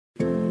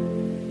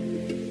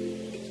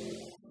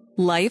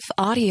Life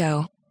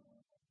Audio.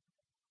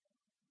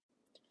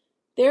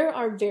 There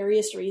are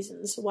various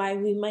reasons why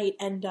we might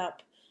end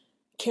up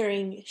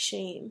carrying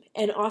shame,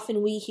 and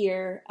often we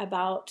hear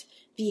about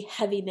the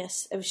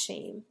heaviness of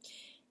shame.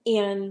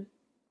 And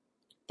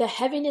the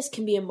heaviness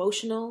can be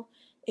emotional,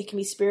 it can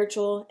be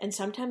spiritual, and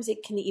sometimes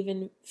it can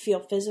even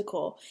feel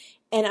physical.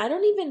 And I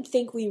don't even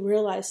think we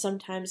realize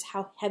sometimes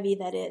how heavy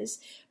that is,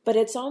 but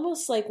it's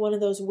almost like one of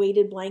those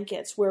weighted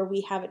blankets where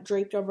we have it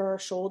draped over our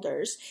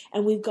shoulders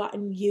and we've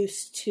gotten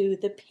used to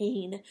the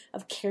pain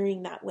of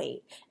carrying that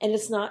weight. And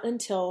it's not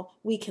until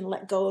we can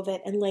let go of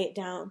it and lay it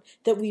down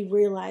that we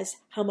realize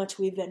how much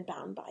we've been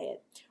bound by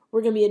it.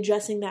 We're going to be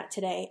addressing that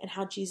today and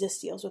how Jesus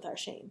deals with our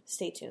shame.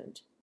 Stay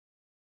tuned.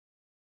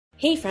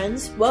 Hey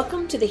friends,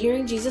 welcome to the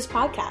Hearing Jesus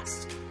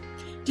podcast.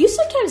 Do you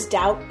sometimes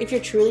doubt if you're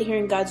truly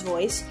hearing God's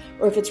voice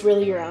or if it's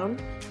really your own?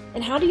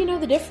 And how do you know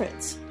the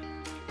difference?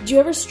 Do you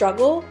ever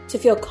struggle to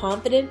feel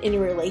confident in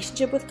your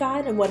relationship with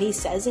God and what He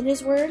says in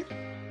His Word?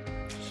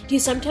 Do you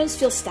sometimes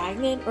feel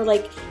stagnant or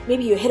like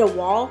maybe you hit a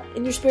wall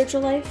in your spiritual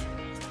life?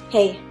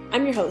 Hey,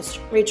 I'm your host,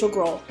 Rachel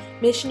Grohl,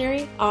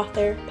 missionary,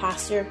 author,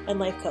 pastor, and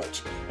life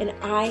coach, and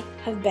I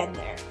have been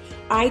there.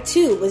 I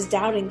too was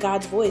doubting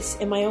God's voice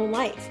in my own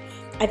life.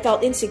 I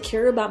felt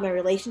insecure about my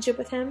relationship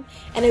with Him,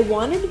 and I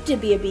wanted to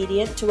be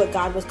obedient to what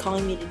God was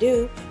calling me to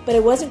do, but I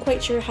wasn't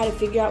quite sure how to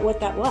figure out what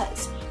that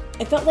was.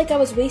 I felt like I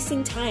was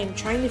wasting time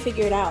trying to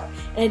figure it out,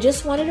 and I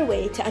just wanted a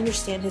way to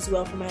understand His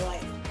will for my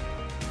life.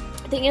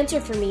 The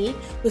answer for me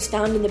was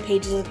found in the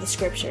pages of the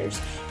Scriptures,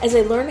 as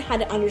I learned how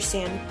to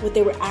understand what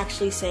they were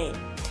actually saying.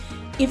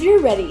 If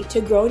you're ready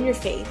to grow in your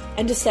faith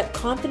and to step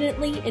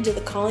confidently into the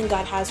calling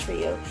God has for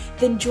you,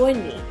 then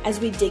join me as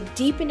we dig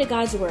deep into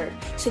God's Word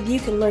so that you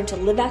can learn to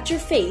live out your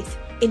faith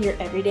in your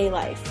everyday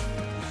life.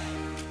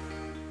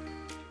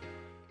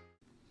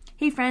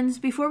 Hey friends,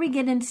 before we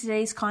get into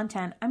today's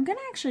content, I'm going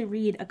to actually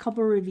read a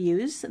couple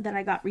reviews that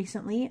I got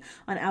recently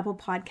on Apple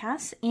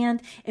Podcasts.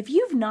 And if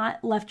you've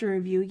not left a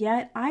review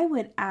yet, I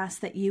would ask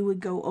that you would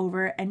go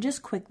over and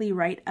just quickly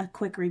write a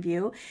quick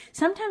review.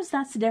 Sometimes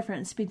that's the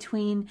difference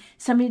between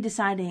somebody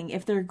deciding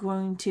if they're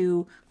going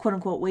to, quote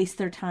unquote, waste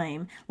their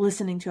time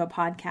listening to a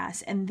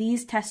podcast. And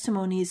these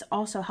testimonies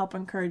also help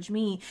encourage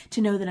me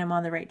to know that I'm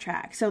on the right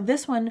track. So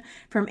this one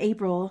from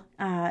April,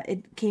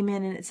 it came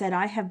in and it said,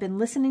 I have been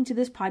listening to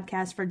this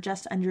podcast for just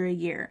under a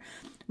year.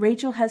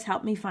 Rachel has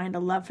helped me find a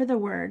love for the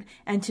Word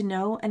and to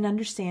know and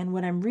understand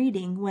what I'm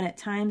reading when at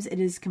times it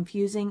is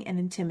confusing and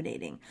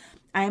intimidating.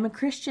 I am a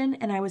Christian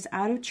and I was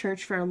out of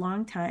church for a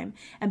long time,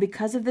 and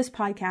because of this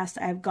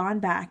podcast, I have gone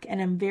back and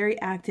am very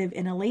active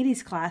in a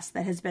ladies' class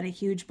that has been a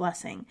huge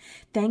blessing.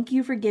 Thank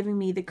you for giving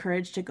me the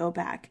courage to go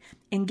back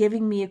and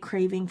giving me a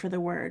craving for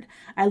the Word.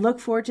 I look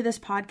forward to this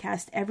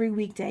podcast every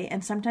weekday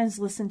and sometimes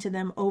listen to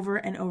them over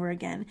and over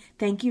again.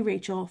 Thank you,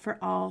 Rachel, for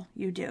all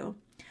you do.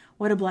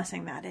 What a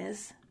blessing that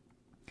is.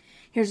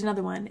 Here's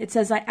another one. It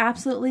says, I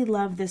absolutely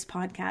love this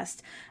podcast.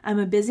 I'm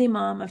a busy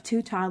mom of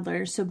 2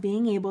 toddlers, so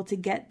being able to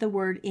get the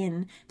word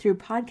in through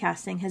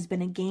podcasting has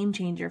been a game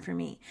changer for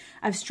me.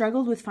 I've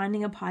struggled with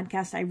finding a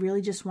podcast I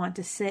really just want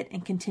to sit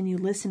and continue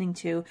listening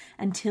to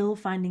until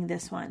finding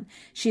this one.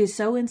 She is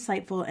so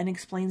insightful and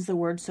explains the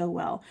word so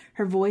well.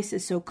 Her voice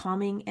is so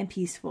calming and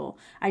peaceful.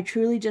 I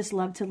truly just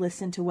love to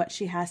listen to what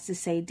she has to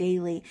say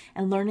daily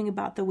and learning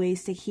about the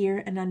ways to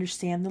hear and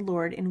understand the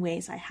Lord in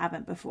ways I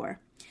haven't before.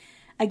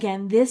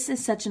 Again, this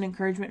is such an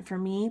encouragement for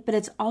me, but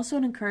it's also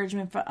an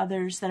encouragement for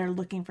others that are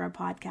looking for a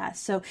podcast.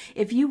 So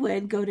if you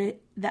would go to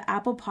the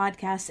Apple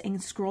Podcasts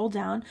and scroll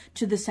down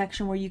to the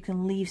section where you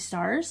can leave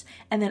stars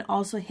and then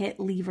also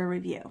hit leave a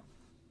review.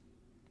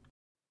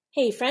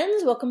 Hey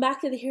friends, welcome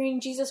back to the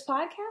Hearing Jesus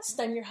podcast.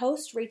 I'm your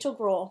host, Rachel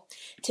Grohl.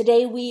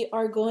 Today we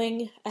are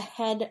going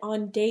ahead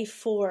on day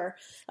 4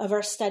 of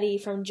our study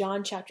from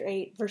John chapter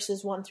 8,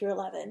 verses 1 through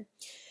 11.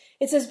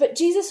 It says, But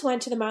Jesus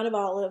went to the Mount of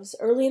Olives.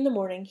 Early in the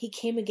morning, he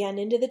came again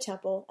into the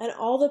temple, and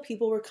all the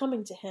people were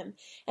coming to him,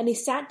 and he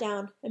sat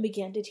down and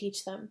began to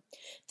teach them.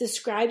 The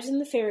scribes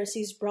and the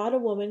Pharisees brought a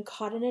woman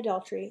caught in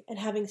adultery, and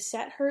having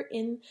set her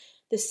in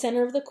the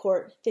center of the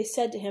court, they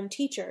said to him,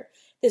 Teacher,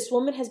 this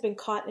woman has been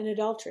caught in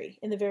adultery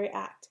in the very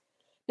act.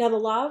 Now the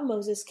law of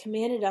Moses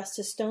commanded us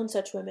to stone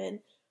such women.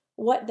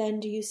 What then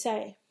do you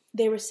say?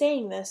 They were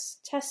saying this,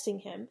 testing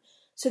him,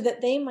 so that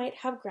they might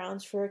have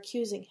grounds for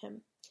accusing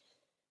him.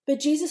 But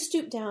Jesus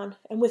stooped down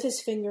and with his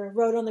finger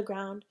wrote on the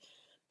ground.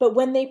 But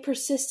when they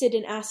persisted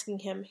in asking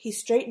him, he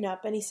straightened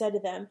up and he said to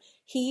them,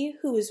 He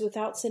who is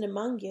without sin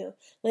among you,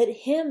 let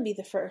him be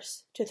the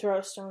first to throw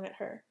a stone at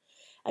her.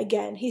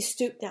 Again he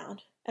stooped down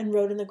and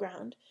wrote on the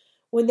ground.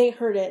 When they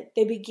heard it,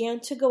 they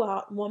began to go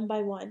out one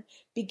by one,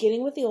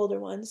 beginning with the older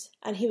ones,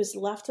 and he was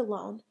left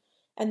alone,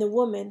 and the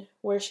woman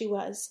where she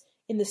was,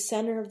 in the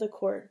center of the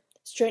court.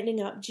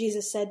 Straightening up,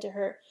 Jesus said to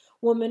her,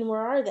 Woman,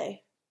 where are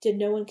they? Did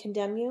no one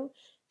condemn you?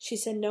 She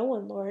said, No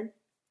one, Lord.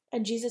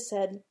 And Jesus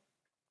said,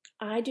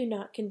 I do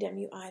not condemn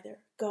you either.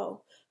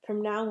 Go,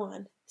 from now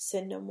on,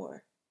 sin no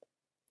more.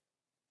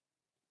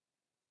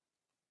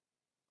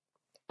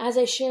 As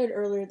I shared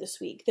earlier this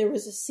week, there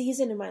was a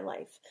season in my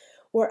life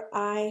where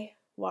I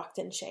walked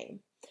in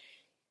shame.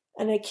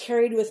 And I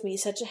carried with me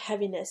such a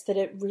heaviness that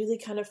it really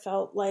kind of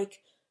felt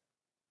like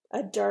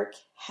a dark,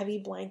 heavy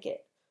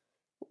blanket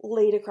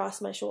laid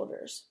across my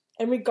shoulders.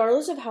 And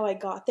regardless of how I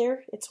got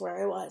there, it's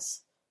where I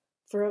was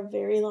for a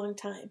very long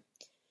time.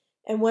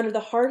 And one of the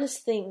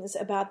hardest things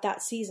about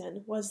that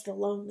season was the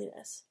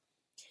loneliness.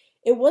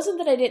 It wasn't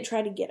that I didn't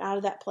try to get out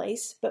of that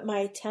place, but my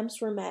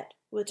attempts were met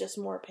with just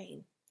more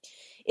pain.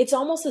 It's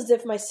almost as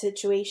if my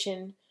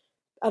situation,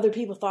 other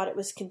people thought it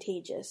was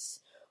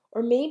contagious.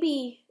 Or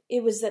maybe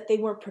it was that they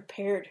weren't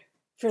prepared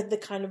for the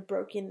kind of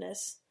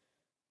brokenness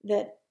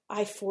that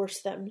I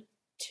forced them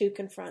to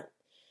confront.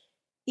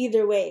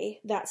 Either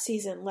way, that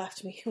season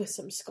left me with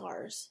some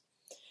scars.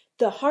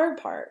 The hard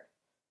part,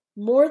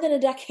 more than a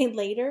decade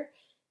later,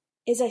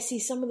 is I see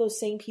some of those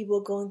same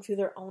people going through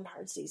their own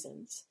hard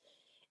seasons.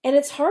 And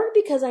it's hard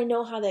because I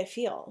know how they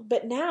feel.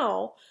 But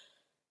now,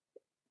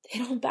 they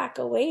don't back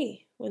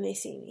away when they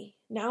see me.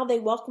 Now they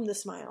welcome the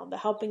smile, the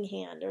helping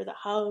hand, or the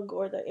hug,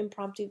 or the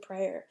impromptu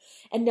prayer.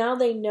 And now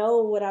they know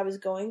what I was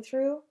going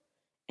through,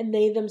 and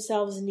they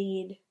themselves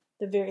need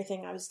the very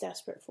thing I was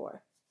desperate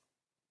for.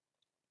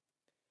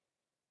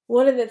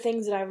 One of the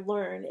things that I've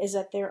learned is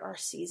that there are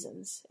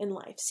seasons in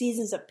life,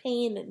 seasons of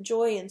pain and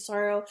joy and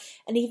sorrow,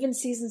 and even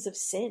seasons of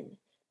sin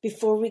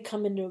before we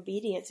come into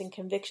obedience and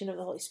conviction of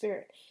the Holy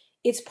Spirit.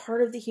 It's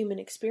part of the human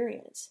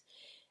experience.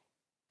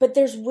 But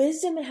there's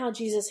wisdom in how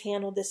Jesus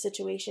handled this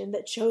situation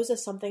that shows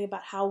us something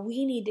about how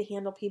we need to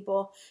handle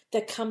people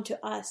that come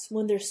to us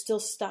when they're still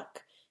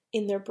stuck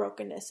in their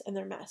brokenness and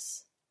their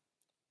mess.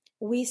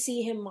 We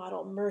see him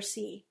model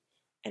mercy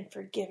and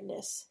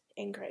forgiveness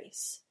and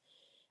grace.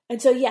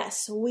 And so,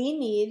 yes, we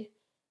need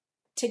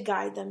to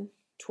guide them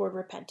toward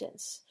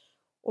repentance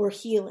or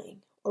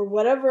healing or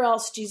whatever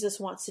else Jesus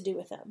wants to do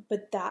with them.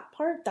 But that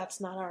part,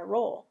 that's not our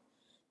role.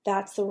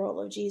 That's the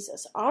role of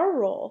Jesus. Our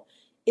role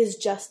is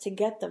just to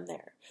get them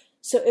there.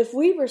 So if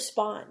we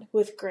respond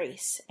with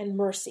grace and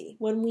mercy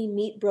when we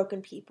meet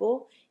broken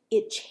people,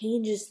 it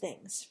changes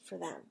things for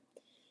them.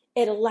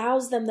 It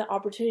allows them the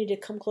opportunity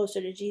to come closer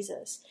to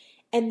Jesus.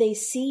 And they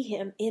see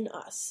him in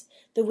us,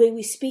 the way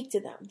we speak to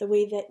them, the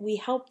way that we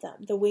help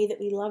them, the way that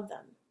we love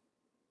them.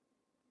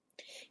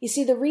 You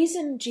see, the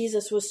reason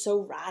Jesus was so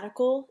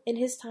radical in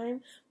his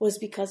time was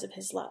because of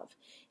his love.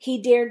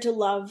 He dared to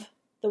love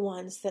the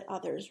ones that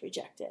others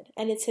rejected.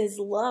 And it's his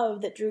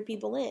love that drew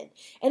people in.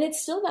 And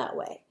it's still that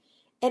way.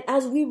 And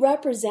as we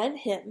represent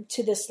him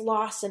to this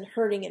lost and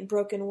hurting and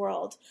broken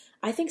world,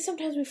 I think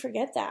sometimes we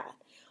forget that.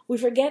 We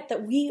forget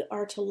that we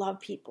are to love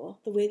people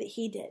the way that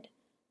he did,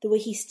 the way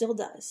he still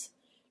does.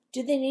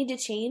 Do they need to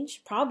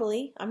change?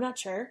 Probably. I'm not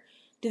sure.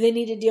 Do they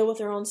need to deal with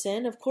their own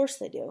sin? Of course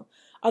they do.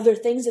 Are there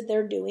things that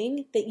they're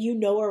doing that you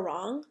know are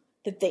wrong,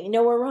 that they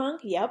know are wrong?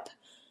 Yep.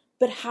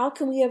 But how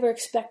can we ever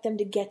expect them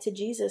to get to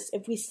Jesus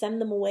if we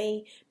send them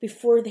away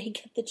before they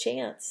get the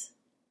chance?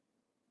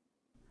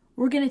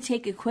 We're going to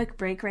take a quick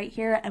break right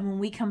here, and when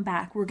we come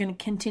back, we're going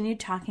to continue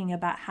talking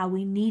about how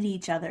we need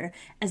each other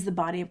as the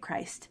body of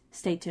Christ.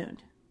 Stay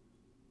tuned.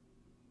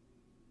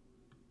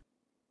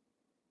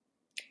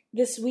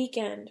 This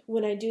weekend,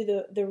 when I do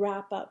the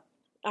wrap-up,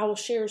 I will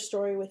share a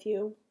story with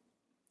you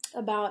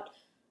about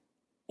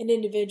an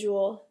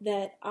individual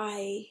that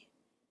I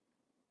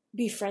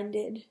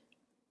befriended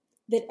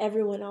that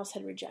everyone else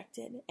had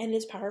rejected, and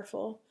it's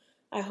powerful.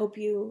 I hope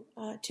you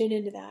tune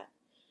into that.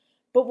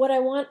 But what I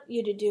want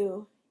you to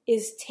do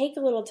is take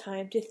a little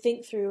time to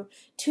think through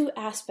two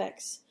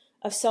aspects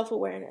of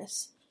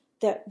self-awareness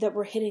that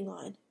we're hitting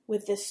on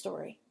with this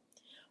story.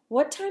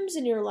 What times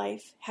in your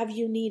life have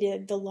you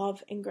needed the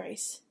love and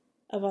grace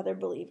of other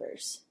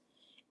believers?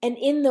 And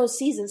in those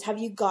seasons, have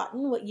you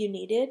gotten what you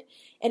needed?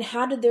 And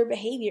how did their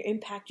behavior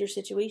impact your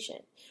situation?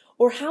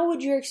 Or how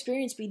would your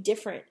experience be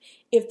different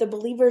if the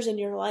believers in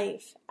your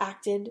life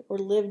acted or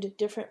lived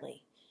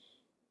differently?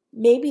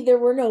 Maybe there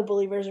were no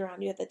believers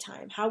around you at the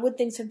time. How would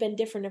things have been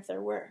different if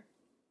there were?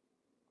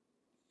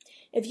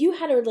 If you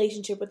had a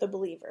relationship with a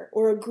believer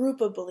or a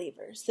group of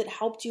believers that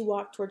helped you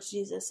walk towards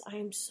Jesus, I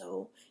am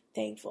so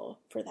thankful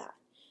for that.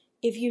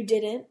 If you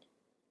didn't,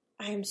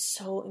 I am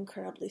so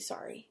incredibly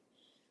sorry.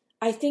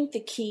 I think the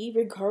key,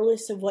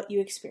 regardless of what you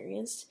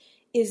experienced,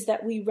 is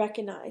that we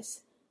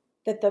recognize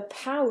that the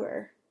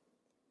power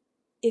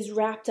is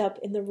wrapped up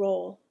in the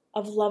role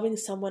of loving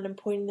someone and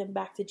pointing them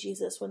back to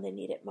Jesus when they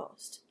need it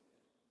most.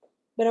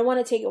 But I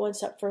want to take it one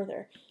step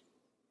further.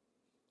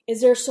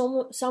 Is there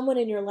someone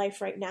in your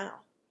life right now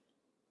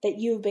that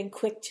you've been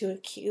quick to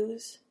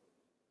accuse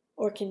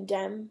or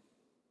condemn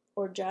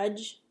or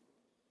judge?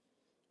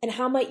 And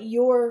how might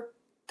your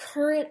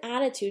current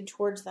attitude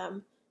towards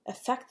them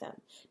affect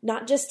them?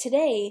 Not just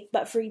today,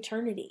 but for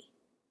eternity.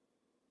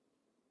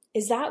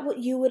 Is that what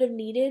you would have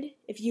needed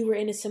if you were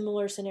in a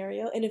similar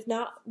scenario? And if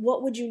not,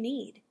 what would you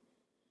need?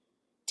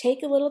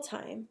 Take a little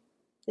time.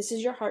 This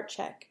is your heart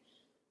check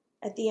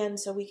at the end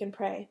so we can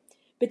pray.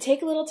 But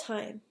take a little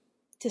time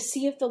to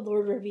see if the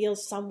Lord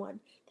reveals someone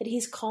that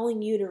he's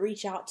calling you to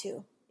reach out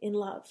to in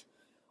love.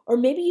 Or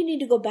maybe you need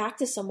to go back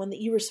to someone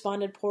that you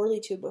responded poorly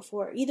to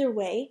before. Either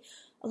way,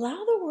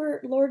 allow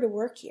the Lord to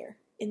work here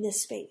in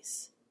this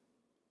space.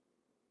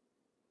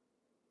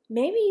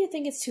 Maybe you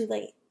think it's too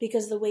late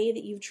because of the way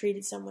that you've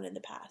treated someone in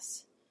the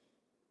past.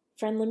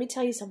 Friend, let me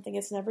tell you something.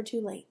 It's never too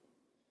late.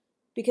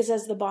 Because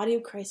as the body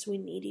of Christ, we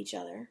need each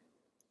other.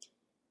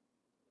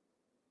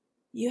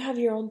 You have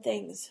your own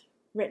things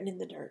written in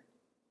the dirt.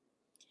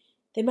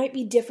 They might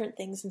be different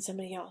things than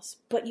somebody else,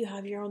 but you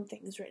have your own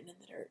things written in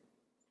the dirt.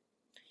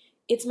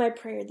 It's my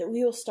prayer that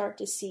we will start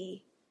to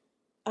see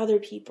other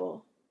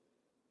people,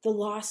 the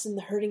lost and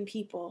the hurting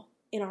people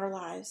in our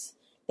lives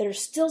that are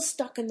still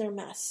stuck in their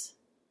mess,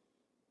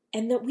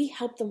 and that we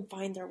help them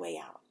find their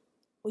way out.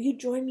 Will you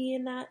join me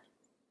in that?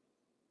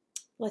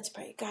 Let's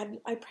pray. God,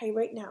 I pray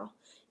right now,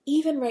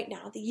 even right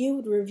now, that you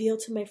would reveal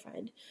to my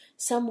friend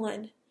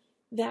someone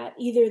that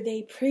either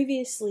they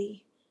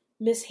previously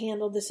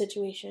mishandled the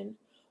situation,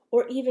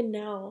 or even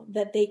now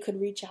that they could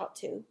reach out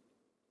to.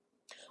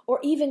 Or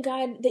even,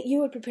 God, that you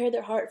would prepare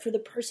their heart for the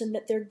person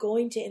that they're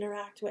going to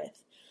interact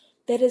with,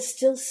 that is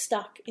still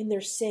stuck in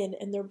their sin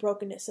and their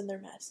brokenness and their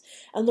mess.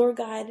 And Lord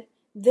God,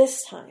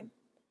 this time,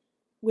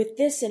 with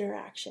this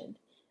interaction,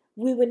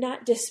 we would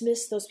not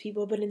dismiss those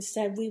people, but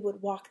instead we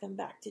would walk them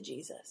back to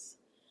Jesus.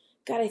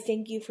 God, I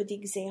thank you for the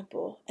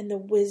example and the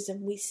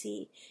wisdom we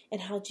see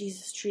in how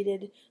Jesus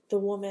treated the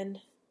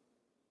woman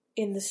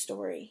in the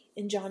story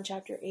in John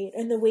chapter 8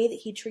 and the way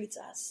that he treats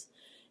us.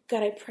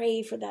 God, I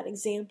pray for that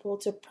example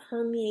to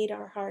permeate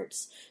our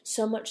hearts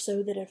so much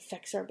so that it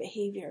affects our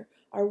behavior,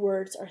 our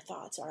words, our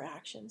thoughts, our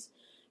actions.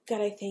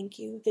 God, I thank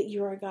you that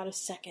you are a God of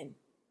second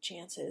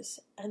chances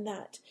and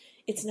that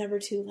it's never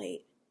too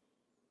late.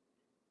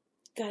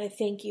 God, I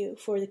thank you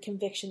for the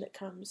conviction that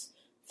comes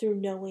through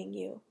knowing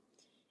you.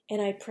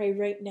 And I pray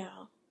right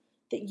now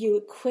that you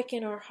would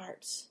quicken our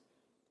hearts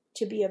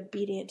to be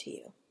obedient to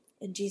you.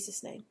 In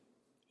Jesus' name,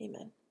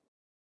 amen.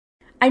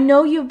 I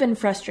know you've been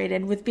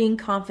frustrated with being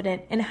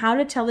confident in how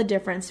to tell the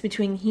difference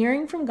between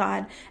hearing from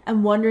God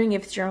and wondering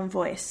if it's your own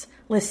voice.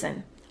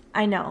 Listen,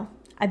 I know.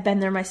 I've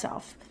been there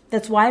myself.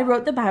 That's why I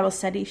wrote the Bible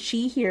study,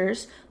 She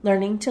Hears,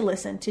 Learning to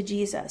Listen to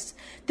Jesus.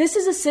 This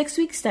is a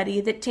 6-week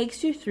study that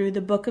takes you through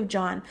the book of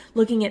John,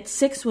 looking at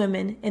 6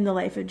 women in the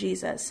life of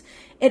Jesus.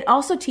 It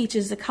also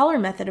teaches the color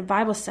method of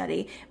Bible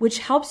study, which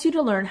helps you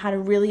to learn how to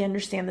really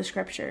understand the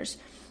scriptures.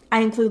 I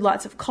include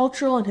lots of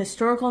cultural and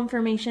historical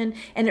information,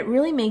 and it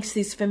really makes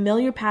these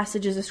familiar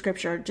passages of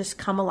scripture just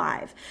come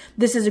alive.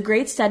 This is a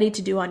great study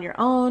to do on your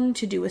own,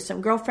 to do with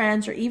some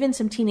girlfriends, or even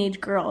some teenage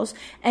girls,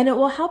 and it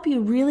will help you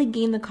really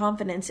gain the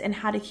confidence in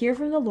how to hear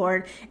from the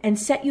Lord and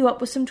set you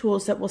up with some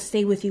tools that will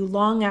stay with you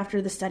long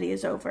after the study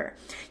is over.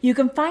 You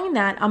can find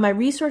that on my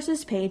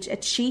resources page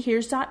at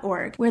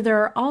shehears.org, where there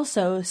are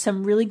also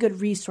some really good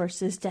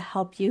resources to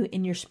help you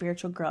in your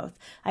spiritual growth.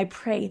 I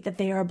pray that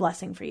they are a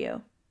blessing for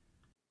you.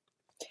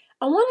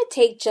 I want to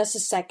take just a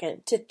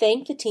second to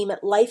thank the team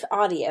at Life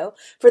Audio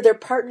for their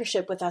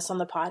partnership with us on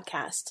the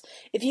podcast.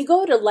 If you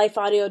go to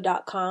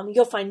lifeaudio.com,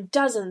 you'll find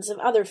dozens of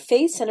other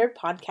faith-centered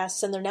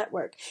podcasts in their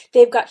network.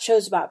 They've got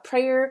shows about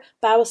prayer,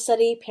 Bible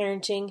study,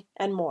 parenting,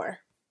 and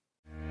more.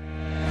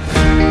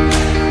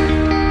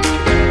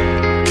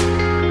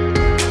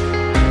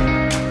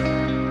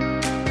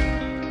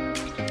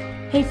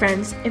 Hey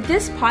friends, if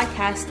this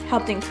podcast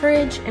helped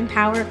encourage,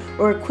 empower,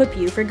 or equip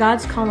you for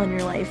God's call in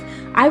your life,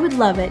 I would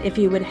love it if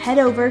you would head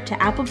over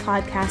to Apple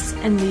Podcasts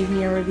and leave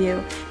me a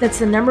review. That's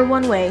the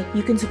 #1 way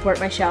you can support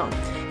my show.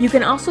 You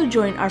can also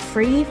join our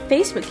free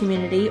Facebook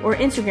community or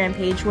Instagram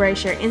page where I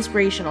share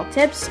inspirational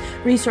tips,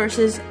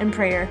 resources, and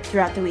prayer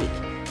throughout the week.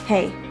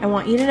 Hey, I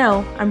want you to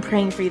know I'm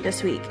praying for you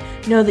this week.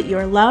 Know that you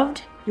are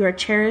loved, you are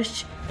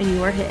cherished, and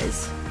you are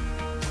His.